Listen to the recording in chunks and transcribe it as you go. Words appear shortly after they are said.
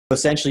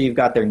essentially you've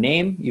got their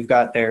name, you've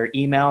got their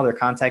email, their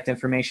contact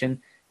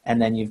information,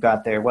 and then you've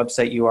got their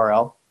website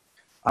URL.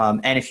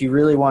 And if you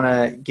really want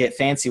to get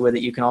fancy with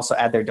it, you can also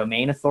add their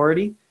domain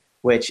authority,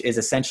 which is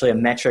essentially a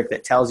metric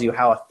that tells you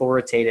how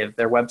authoritative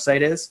their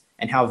website is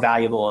and how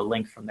valuable a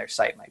link from their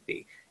site might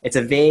be. It's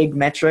a vague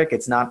metric.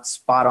 It's not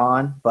spot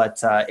on,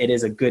 but it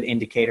is a good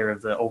indicator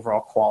of the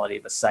overall quality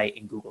of a site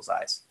in Google's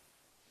eyes.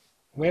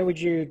 Where would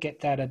you get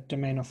that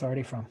domain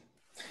authority from?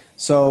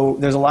 So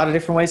there's a lot of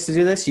different ways to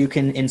do this. You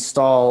can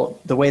install,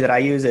 the way that I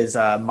use is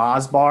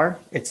Mozbar.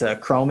 It's a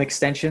Chrome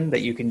extension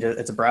that you can just,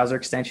 it's a browser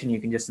extension you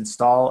can just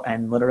install,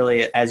 and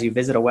literally as you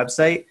visit a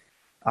website,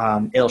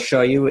 it'll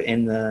show you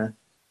in the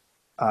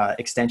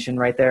extension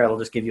right there. It'll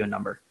just give you a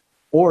number.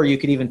 Or you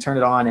could even turn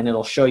it on and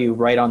it'll show you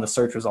right on the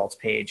search results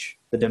page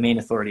the domain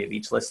authority of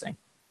each listing.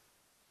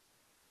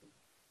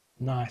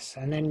 Nice.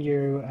 And then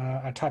you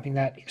are typing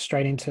that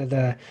straight into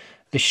the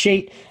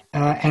sheet.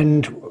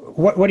 And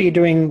what are you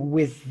doing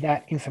with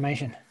that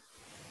information?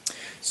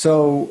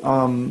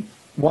 So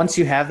once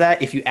you have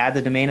that, if you add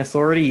the domain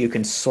authority, you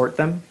can sort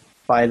them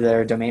by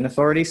their domain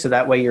authority. So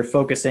that way you're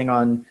focusing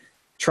on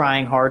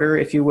trying harder,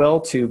 if you will,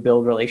 to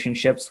build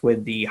relationships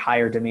with the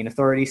higher domain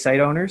authority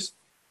site owners.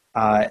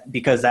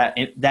 Because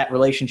that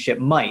relationship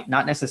might,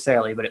 not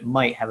necessarily, but it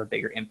might have a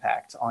bigger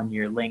impact on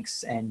your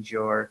links and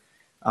your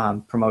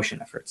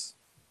promotion efforts.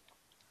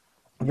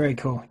 Very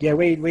cool. Yeah,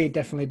 we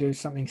definitely do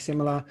something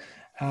similar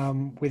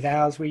with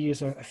ours. We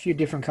use a few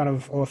different kind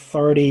of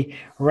authority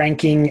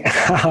ranking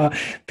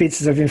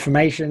pieces of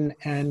information,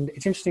 and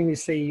it's interesting to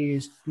see you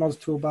use Moz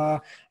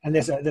Toolbar, and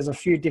there's a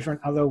few different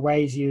other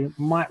ways you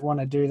might want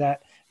to do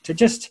that to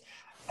just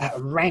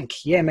rank,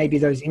 maybe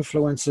those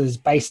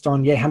influencers based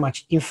on, how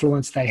much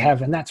influence they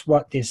have. And that's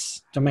what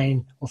this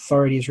domain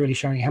authority is really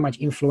showing, how much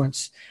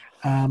influence,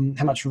 how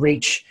much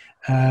reach,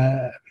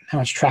 how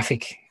much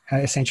traffic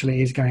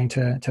essentially is going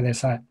to their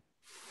site.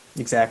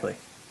 Exactly.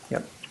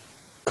 Yep.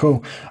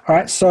 Cool. All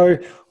right. So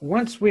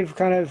once we've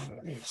kind of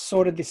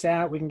sorted this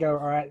out, we can go,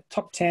 all right,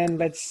 top 10,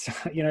 let's,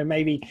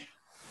 maybe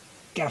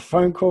get a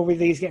phone call with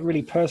these, get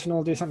really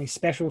personal, do something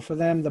special for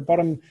them. The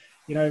bottom,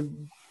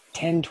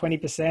 10,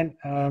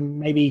 20%,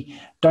 maybe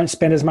don't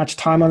spend as much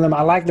time on them.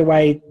 I like the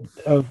way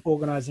of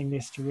organizing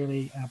this to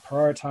really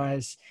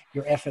prioritize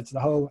your efforts, the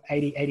whole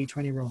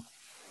 80-20 rule.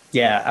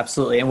 Yeah,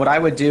 absolutely. And what I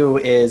would do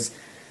is,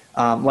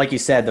 like you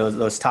said,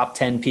 those top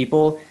 10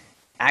 people,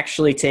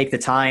 actually take the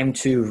time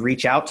to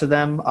reach out to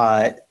them,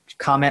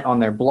 comment on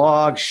their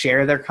blog,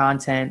 share their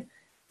content,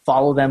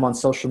 follow them on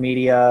social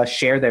media,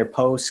 share their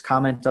posts,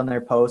 comment on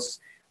their posts.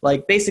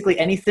 Like basically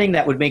anything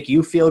that would make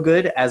you feel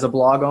good as a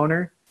blog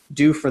owner,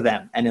 do for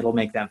them, and it'll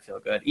make them feel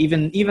good.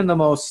 Even the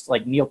most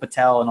like Neil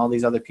Patel and all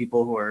these other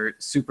people who are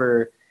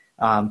super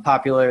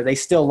popular, they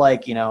still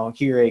like,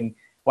 hearing,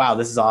 wow,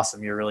 this is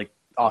awesome. You're a really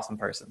awesome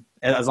person,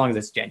 as long as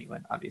it's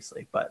genuine,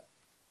 obviously. But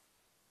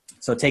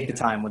so take the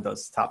time with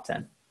those top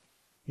 10.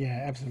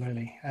 Yeah,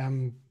 absolutely.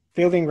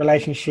 Building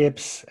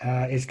relationships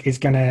is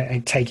going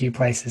to take you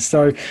places.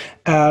 So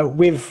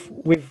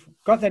we've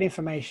got that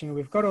information.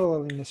 We've got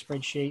all in the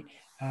spreadsheet.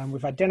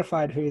 We've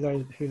identified who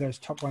those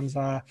top ones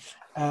are.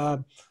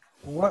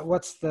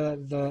 What's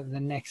the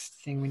next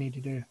thing we need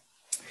to do?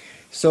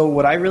 So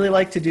what I really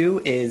like to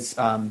do is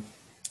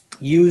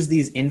use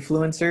these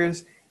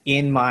influencers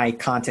in my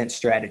content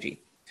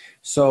strategy.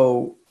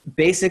 So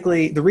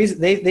basically the reason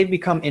they've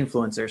become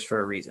influencers for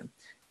a reason.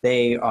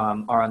 They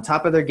are on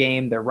top of their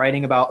game. They're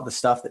writing about the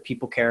stuff that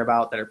people care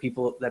about, that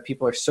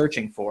people are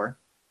searching for.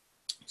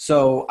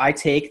 So I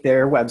take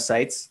their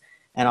websites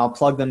and I'll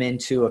plug them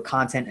into a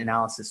content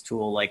analysis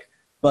tool like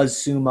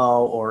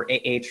BuzzSumo or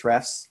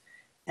Ahrefs,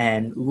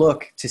 and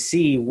look to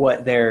see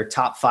what their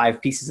top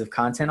 5 pieces of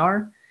content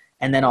are.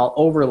 And then I'll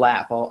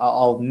overlap.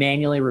 I'll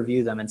manually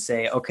review them and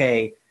say,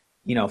 okay,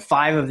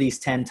 5 of these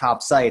 10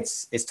 top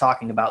sites is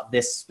talking about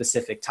this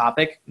specific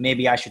topic.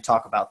 Maybe I should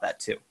talk about that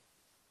too.